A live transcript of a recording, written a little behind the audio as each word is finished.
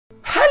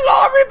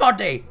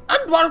everybody,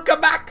 and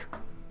welcome back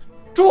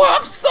to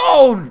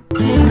Hearthstone!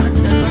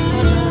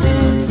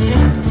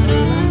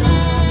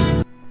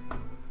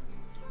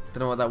 Don't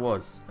know what that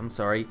was. I'm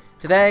sorry.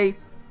 Today,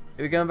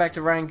 we're going back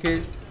to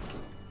Rankers.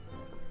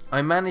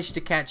 I managed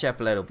to catch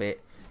up a little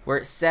bit. We're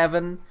at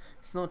 7.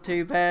 It's not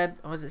too bad.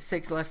 I was at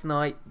 6 last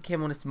night.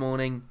 Came on this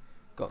morning.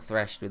 Got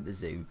thrashed with the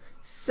zoo.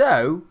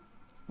 So,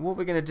 what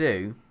we're going to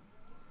do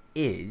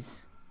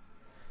is...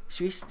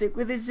 Should we stick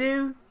with the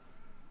zoo?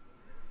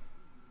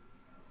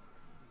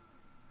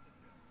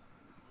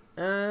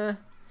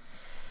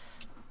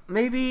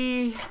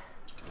 Maybe...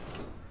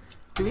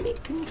 Do we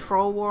need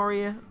Control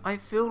Warrior? I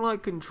feel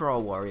like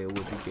Control Warrior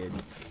would be good.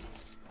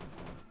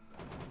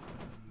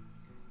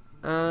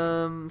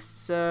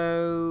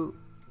 So...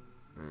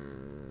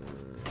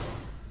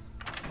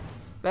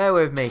 bear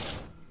with me.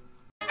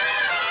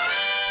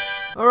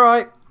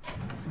 Alright.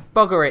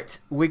 Bugger it.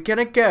 We're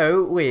gonna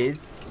go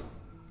with...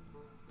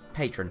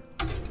 Patron.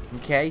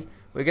 Okay?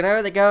 We're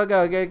gonna go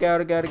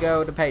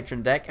to the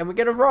Patron deck. And we're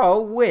gonna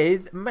roll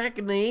with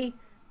Magni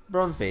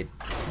Bronzebeard.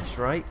 That's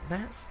right.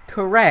 That's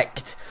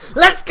correct.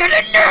 Let's get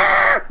in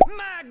there!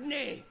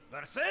 Magni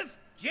versus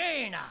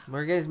Jaina.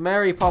 Where goes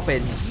Mary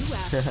Poppins? You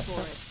asked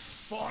for it.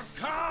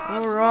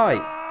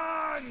 Alright.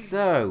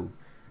 So,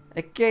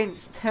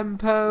 against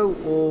Tempo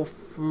or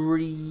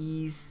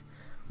Freeze.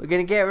 We're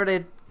going to get rid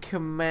of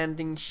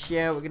Commanding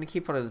Shout. We're going to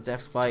keep on the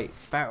Death Spite.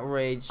 Battle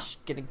Rage.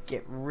 Going to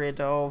get rid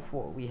of.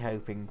 What are we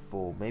hoping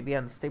for? Maybe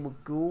Unstable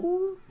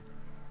Ghoul?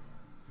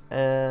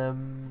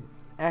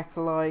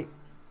 Acolyte.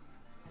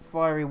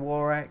 Fiery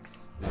War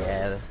Axe.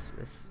 Yeah,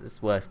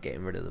 that's worth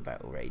getting rid of the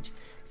Battle Rage.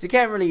 So you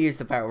can't really use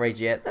the Battle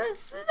Rage yet.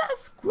 That's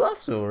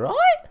alright.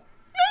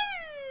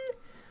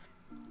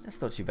 That's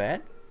not too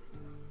bad.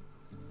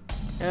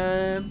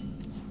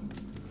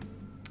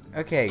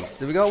 Okay,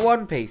 so we got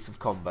one piece of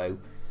combo.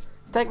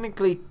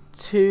 Technically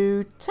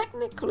 2,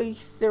 technically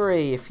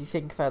 3 if you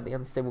think about the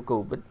Unstable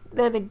Ghoul. But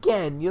then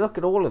again, you look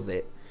at all of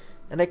it,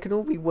 and it can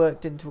all be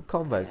worked into a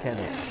combo, can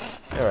it?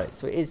 Alright,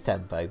 so it is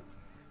Tempo.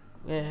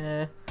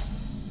 Yeah.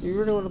 Do you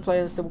really want to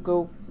play Unstable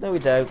Ghoul? No, we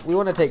don't. We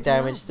want to take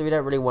damage, so we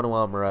don't really want to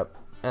armor up.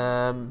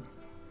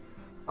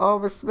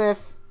 Armor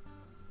Smith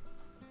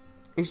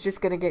is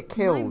just gonna get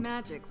killed. My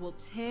magic will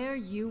tear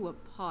you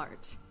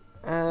apart.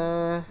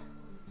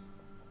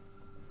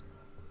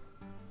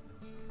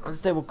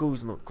 Unstable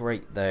Ghoul's not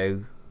great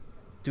though.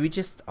 Do we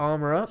just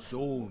armor up?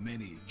 So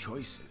many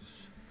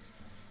choices.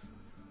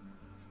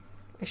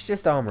 Let's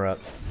just armor up.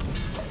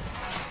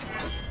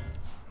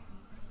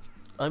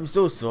 I'm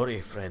so sorry,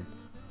 friend.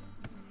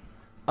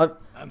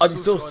 I'm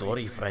so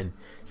sorry, friend.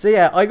 So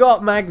yeah, I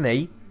got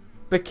Magni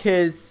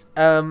because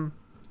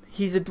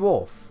he's a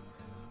dwarf.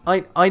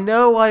 I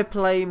know I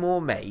play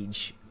more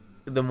mage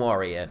than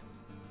warrior,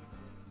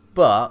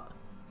 but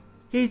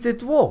he's a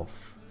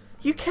dwarf.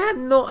 You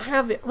cannot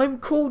have it. I'm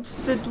called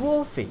Sir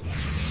Dwarfy.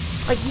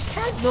 Like, you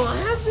cannot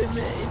have him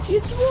if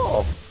you're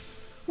dwarf.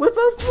 We're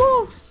both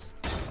dwarfs.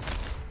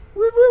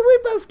 We're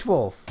both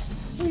dwarf.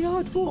 We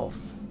are dwarf.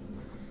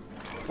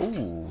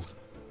 Ooh.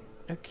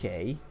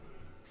 Okay.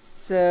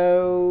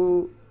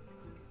 So...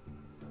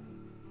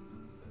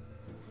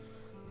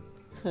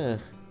 Huh.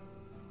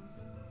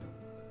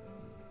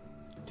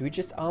 Do we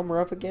just armor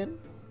up again?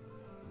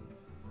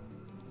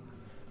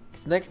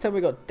 Because next time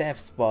we got Death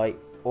Spite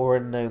or a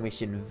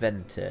Gnomish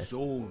Inventor.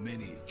 So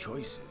many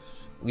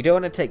choices. We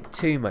don't want to take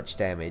too much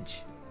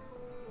damage.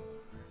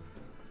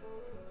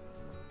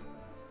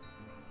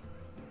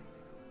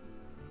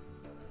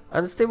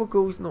 Unstable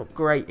Ghoul's not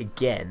great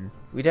again.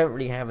 We don't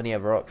really have any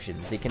other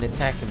options. He can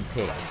attack and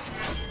pick.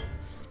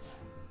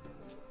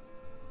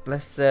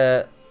 Let's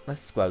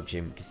squelch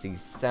him because he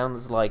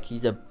sounds like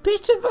he's a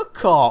bit of a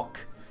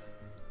cock.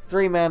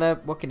 3 mana,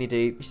 what can he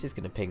do? He's just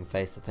going to ping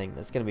face, I think.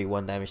 That's going to be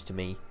 1 damage to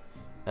me,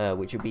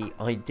 which would be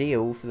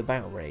ideal for the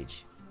Battle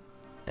Rage.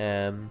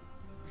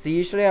 So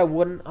usually I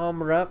wouldn't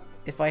armor up.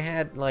 If I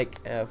had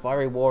like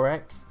Fiery War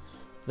Axe,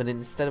 then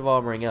instead of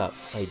armoring up,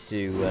 I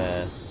do.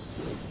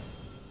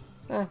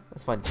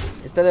 That's fine.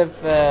 Instead of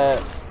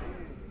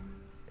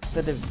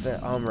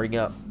armoring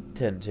up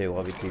turn 2,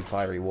 I would do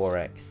Fiery War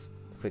Axe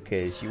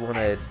because you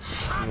wanna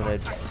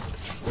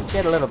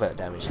get a little bit of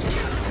damage to it.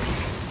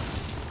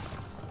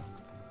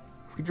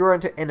 If we draw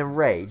into in a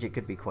rage, it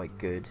could be quite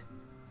good.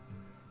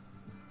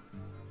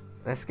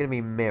 That's gonna be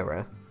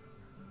Mirror.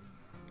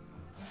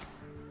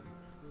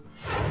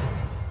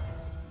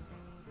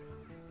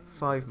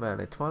 Five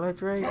mana Twilight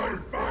Drake.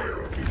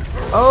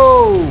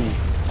 Oh!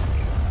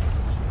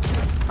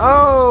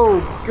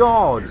 Oh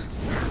God!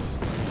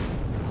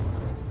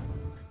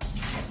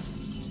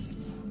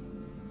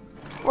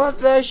 What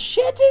the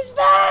shit is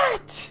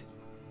that?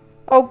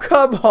 Oh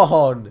come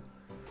on!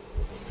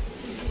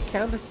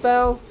 Counter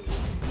spell?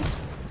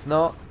 It's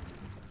not.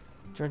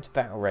 Draw into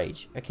Battle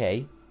Rage.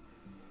 Okay.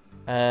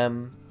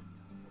 So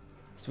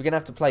we're gonna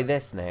have to play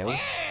this now.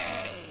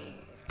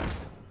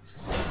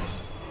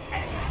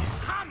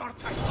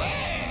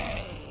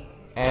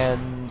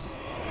 And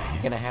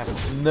you're gonna have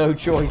no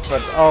choice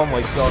but... Oh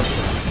my god,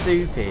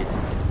 stupid.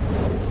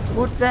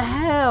 What the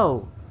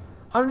hell?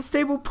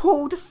 Unstable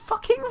portal to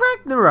fucking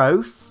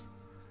Ragnaros?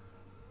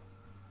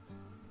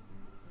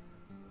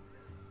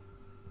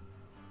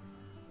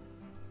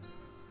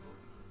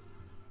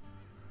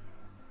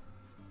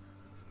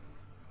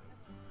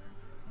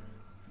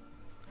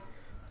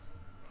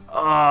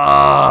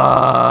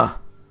 Ah!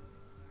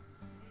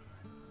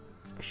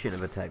 I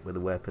shouldn't have attacked with a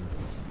weapon.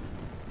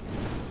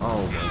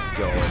 Oh my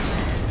god.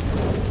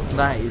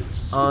 That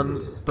is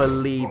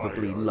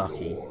unbelievably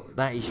lucky.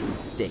 That is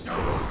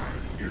ridiculous.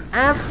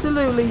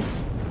 Absolutely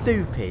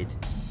stupid.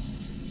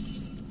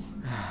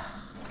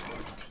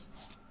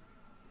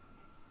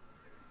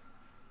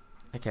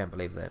 I can't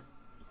believe that.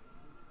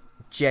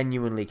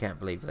 Genuinely can't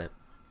believe that.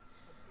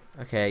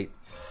 Okay.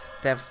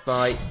 Death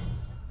Spite.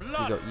 We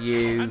got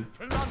you.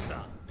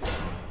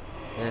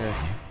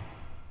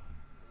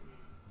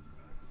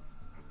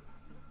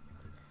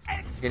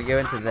 It's gonna go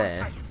into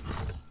there.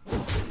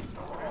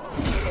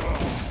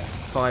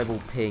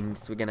 Fireball pinged,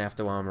 so we're gonna have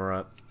to armor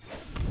up.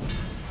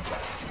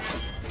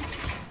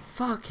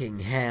 Fucking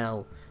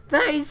hell.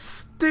 That is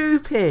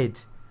stupid.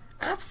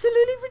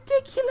 Absolutely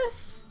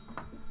ridiculous.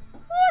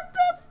 What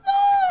the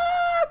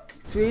fuck?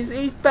 So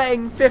he's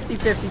betting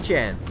 50-50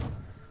 chance.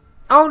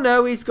 Oh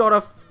no, he's got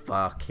a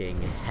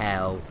fucking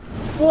hell.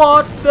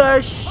 What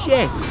the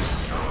shit?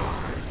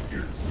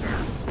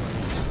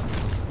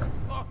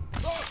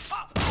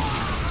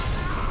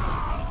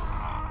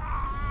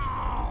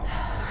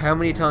 How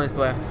many times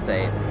do I have to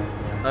say it?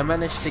 I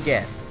managed to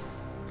get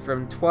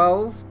from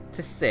 12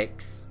 to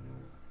 6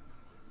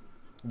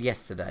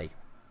 yesterday.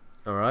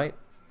 Alright?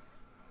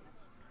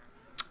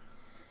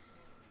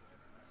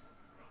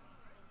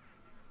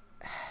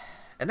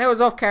 And that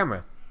was off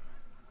camera.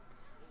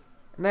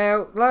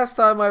 Now, last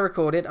time I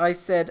recorded, I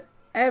said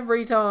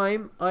every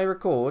time I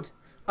record,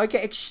 I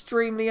get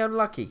extremely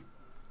unlucky.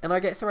 And I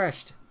get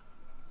thrashed.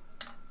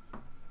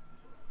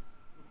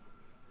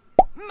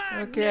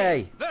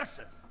 Okay.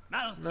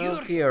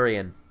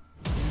 Malfurion.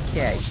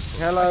 Okay.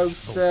 Hello,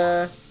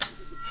 sir.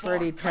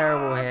 Pretty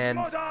terrible hand.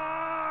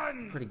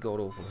 Pretty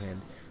god-awful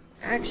hand.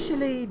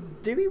 Actually,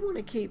 do we want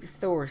to keep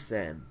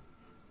Thorsan?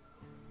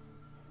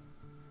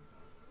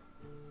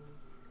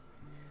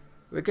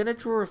 We're going to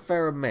draw a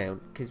fair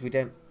amount, because we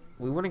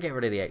want to get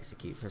rid of the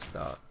Execute for a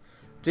start.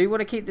 Do we want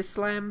to keep the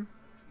Slam?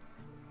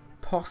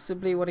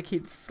 Possibly want to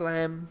keep the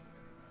Slam.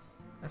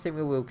 I think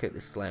we will keep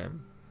the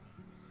Slam.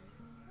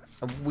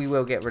 And we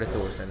will get rid of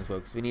Thorsan as well,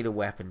 because we need a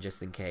weapon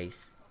just in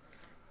case.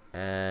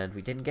 And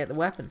we didn't get the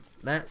weapon.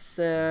 That's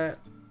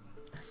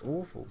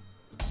awful.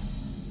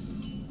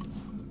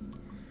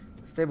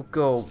 Stable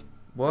gold.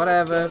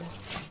 Whatever.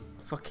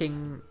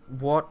 Fucking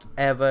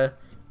whatever.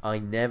 I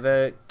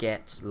never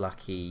get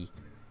lucky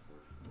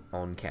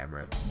on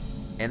camera.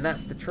 And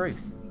that's the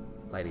truth,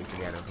 ladies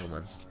and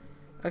gentlemen.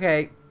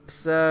 Okay,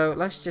 so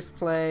let's just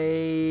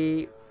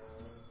play...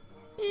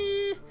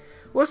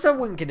 What's our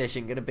win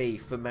condition going to be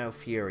for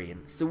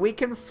Malfurion? So we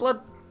can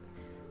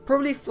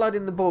probably flood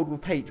in the board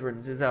with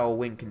patrons as our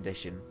win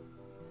condition.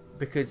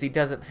 Because he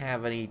doesn't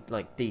have any,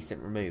 like,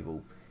 decent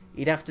removal.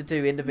 He'd have to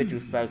do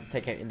individual spells to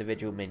take out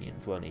individual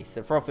minions, won't he?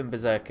 So Frothing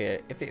Berserker,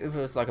 if it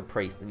was like a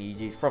priest, then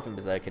you'd use Frothing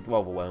Berserker to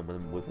overwhelm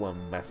them with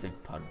one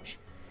massive punch.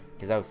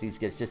 Because else he's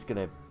just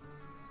going to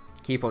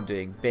keep on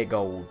doing big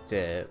old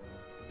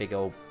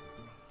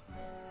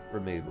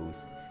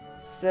removals.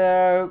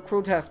 So,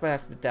 Cruel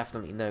Taskmaster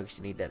definitely no, because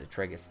you need that to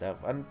trigger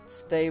stuff.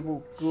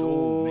 Unstable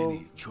Ghoul. So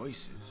many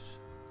choices.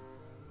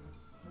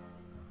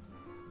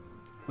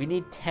 We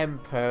need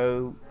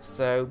tempo,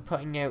 so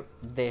putting out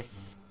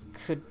this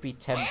could be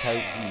tempo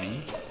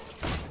E.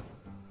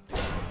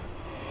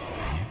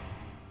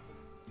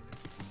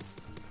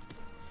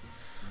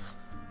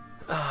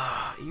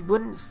 You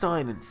wouldn't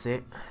silence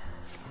it.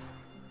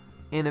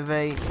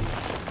 Innovate.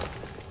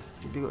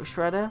 Has he got a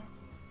shredder?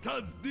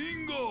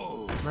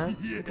 No?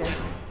 Okay.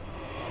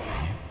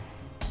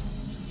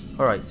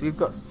 Alright, so we've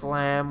got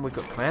Slam, we've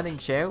got Commanding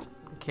Shout.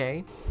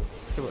 Okay.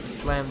 So what the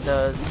Slam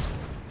does.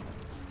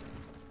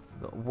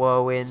 We've got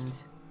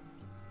Whirlwind.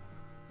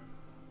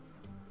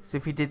 So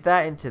if he did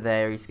that into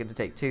there, he's going to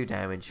take 2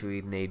 damage.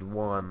 We'd need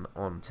 1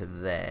 onto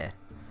there.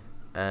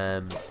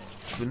 So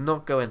we're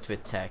not going to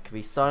attack. If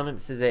he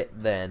silences it,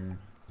 then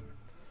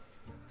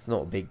it's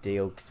not a big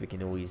deal, because we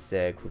can always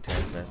Cruel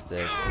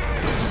Taskmaster.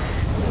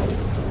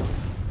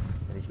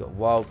 And he's got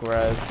Wild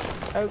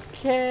Growth.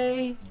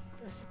 Okay,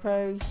 I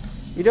suppose.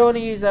 We don't want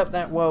to use up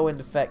that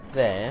Whirlwind effect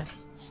there.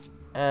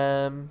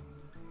 And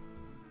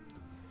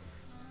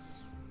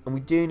we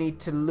do need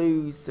to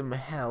lose some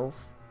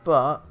health,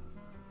 but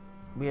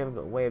we haven't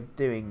got a way of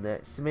doing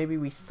that. So maybe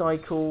we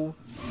cycle,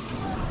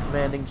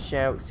 Commanding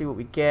Shout, see what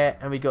we get,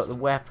 and we got the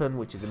weapon,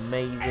 which is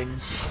amazing.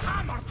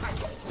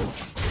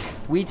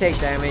 We take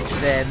damage,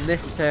 then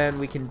this turn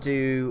we can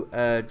do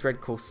Dread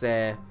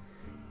Corsair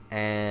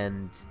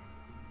and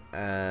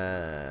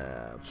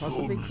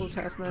possibly Cruel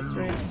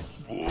Taskmaster.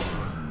 Cruel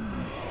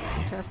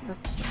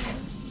Taskmaster.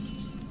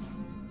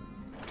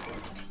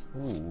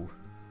 Ooh.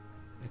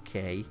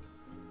 Okay.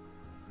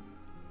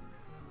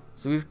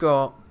 So we've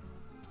got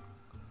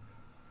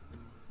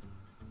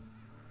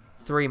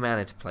 3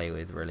 mana to play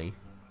with, really.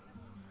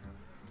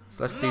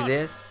 So let's do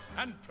this.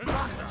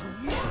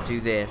 Do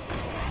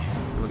this.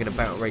 And we're going to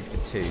Battle Rage for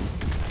 2.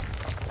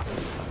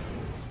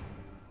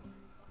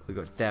 We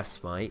got Death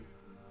Smite.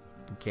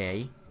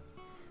 Okay.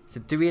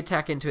 So do we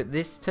attack into it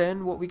this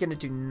turn? What are we going to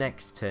do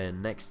next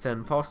turn? Next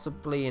turn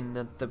possibly in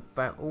the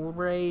Battle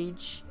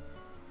Rage.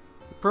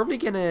 We're probably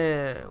going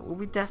to... Will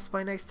we Death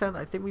Smite next turn?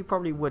 I think we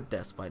probably would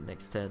Death Smite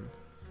next turn.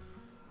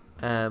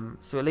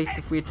 So at least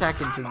if we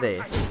attack into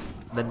this,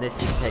 then this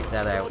can take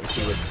that out if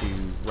we were to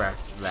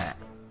Wrath that.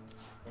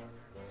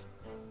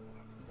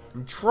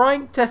 I'm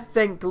trying to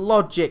think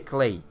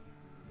logically.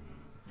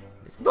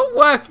 It's not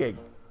working.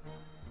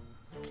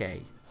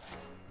 Okay.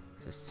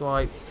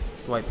 So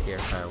swipe here,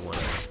 power 1.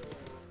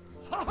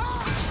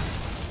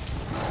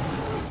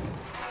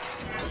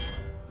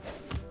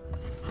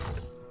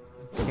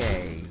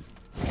 Okay.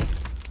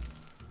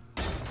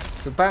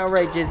 So Battle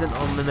Rage isn't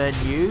on the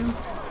menu.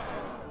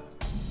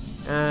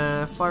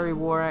 Fiery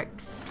War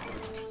Axe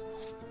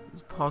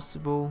is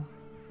possible.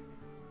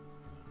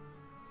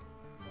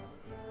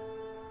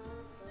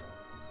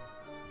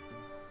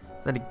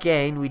 Then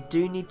again, we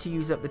do need to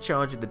use up the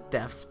charge of the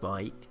Death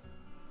Spite,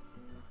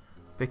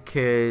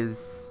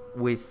 because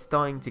we're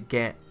starting to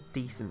get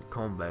decent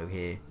combo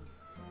here.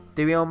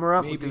 Do we armor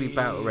up or do we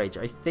Battle Rage?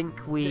 I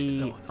think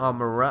we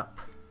armor up,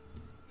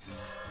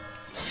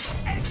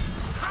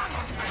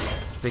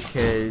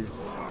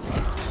 because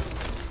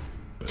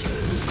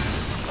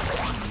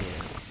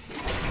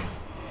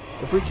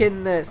if we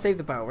can save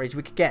the Battle Rage,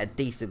 we could get a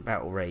decent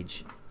Battle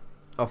Rage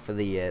off of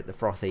the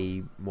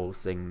Frothy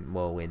Waltzing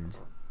Whirlwind.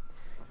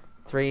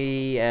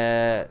 3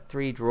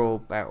 draw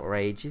Battle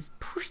Rage is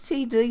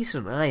pretty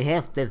decent, I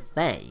have to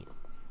say.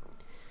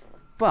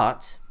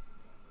 But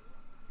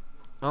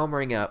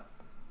armoring up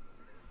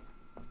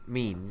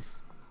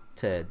means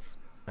turds.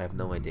 I have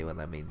no idea what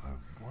that means. I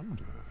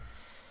wonder.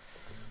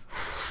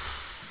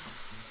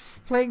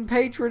 Playing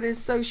Patron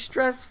is so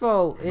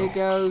stressful. Here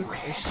goes.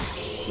 Okay.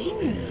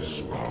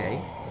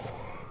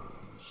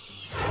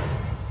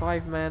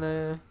 5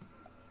 mana.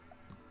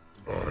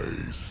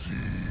 I see.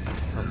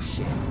 Oh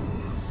shit.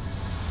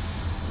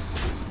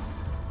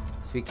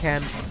 So we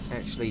can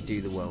actually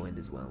do the Whirlwind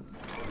as well,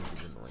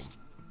 which is annoying.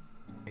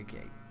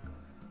 Okay.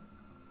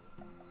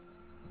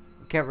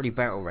 We can't really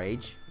Battle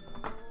Rage.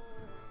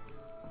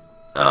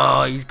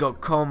 Oh, he's got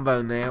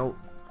combo now.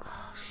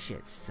 Oh,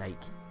 shit's sake.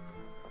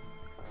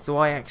 So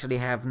I actually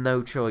have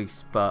no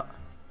choice but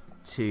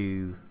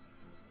to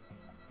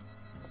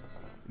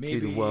do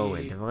the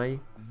Whirlwind, have I?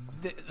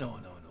 No.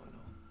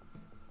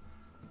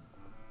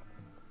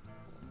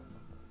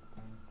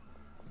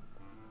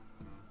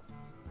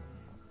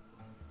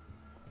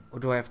 Or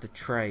do I have to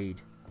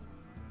trade?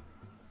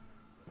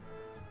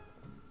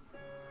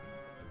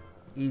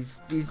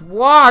 He's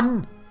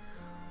won!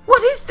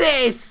 What is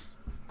this?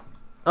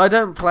 I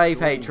don't play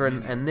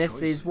Patron, and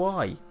this is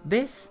why.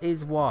 This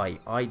is why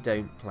I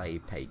don't play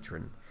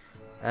Patron.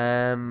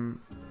 Let's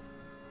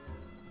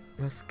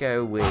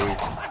go with...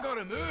 I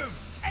gotta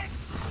move!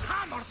 It's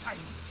hammer time!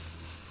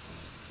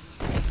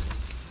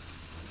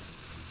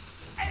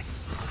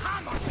 It's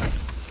hammer time!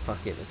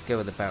 Fuck it, let's go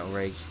with the Battle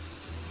Rage.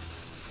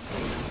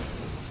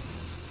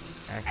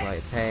 Acolyte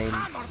of Pain.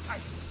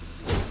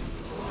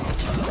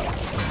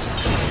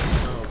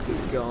 Oh,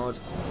 good God.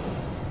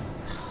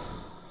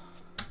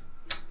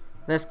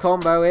 Let's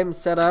combo him,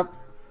 set up.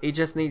 He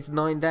just needs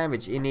 9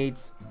 damage. He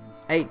needs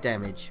 8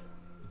 damage.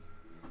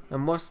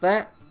 And what's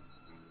that?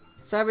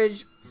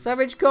 Savage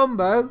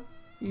combo,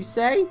 you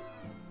say?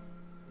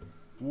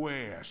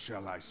 Where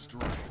shall I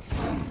strike?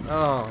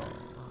 Oh.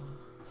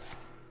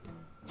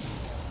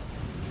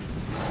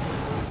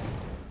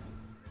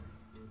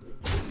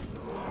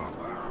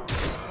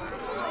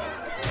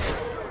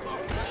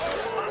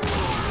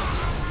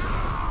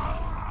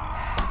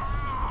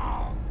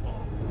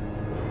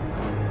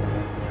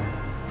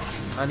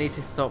 I need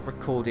to stop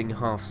recording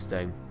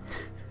Hearthstone.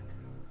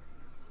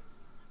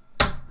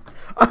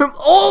 I'm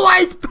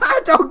always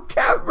bad on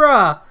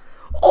camera!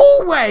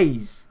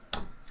 Always!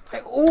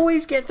 I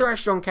always get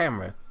thrashed on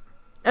camera.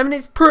 I mean,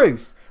 it's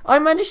proof. I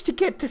managed to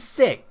get to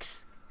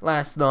 6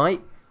 last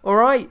night,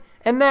 alright?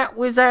 And that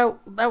was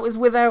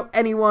without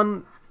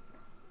anyone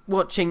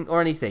watching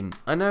or anything.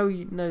 I know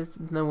there's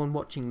no one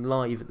watching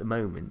live at the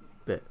moment,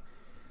 but...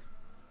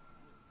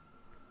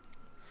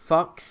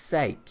 fuck's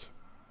sake.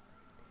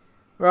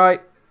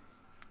 Right.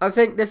 I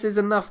think this is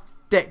enough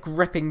Dick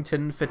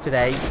Rippington for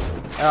today.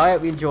 I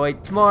hope you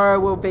enjoyed. Tomorrow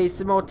will be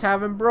some more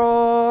Tavern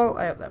Brawl.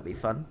 I hope that'll be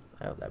fun.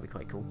 I hope that'll be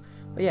quite cool.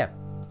 But yeah,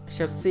 I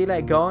shall see you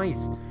later,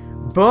 guys.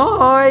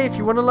 Bye. If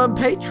you want to learn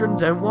Patron,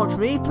 don't watch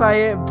me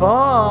play it.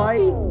 Bye.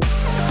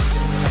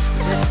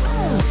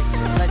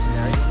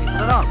 Legendary. Put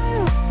it on.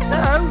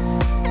 So,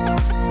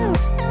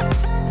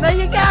 there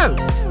you go.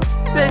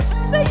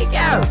 There you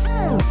go.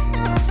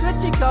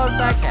 Switching card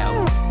back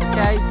helps.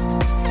 Okay.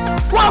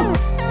 Whoa!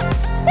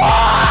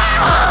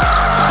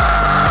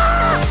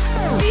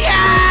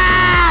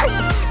 Yes!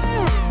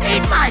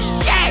 Eat my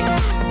shit!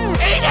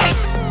 Eat it!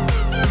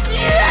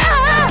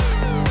 Yeah!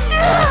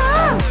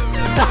 Yeah!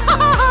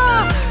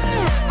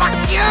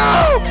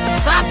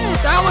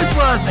 That was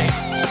worth it.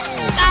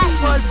 That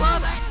was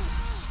worth it.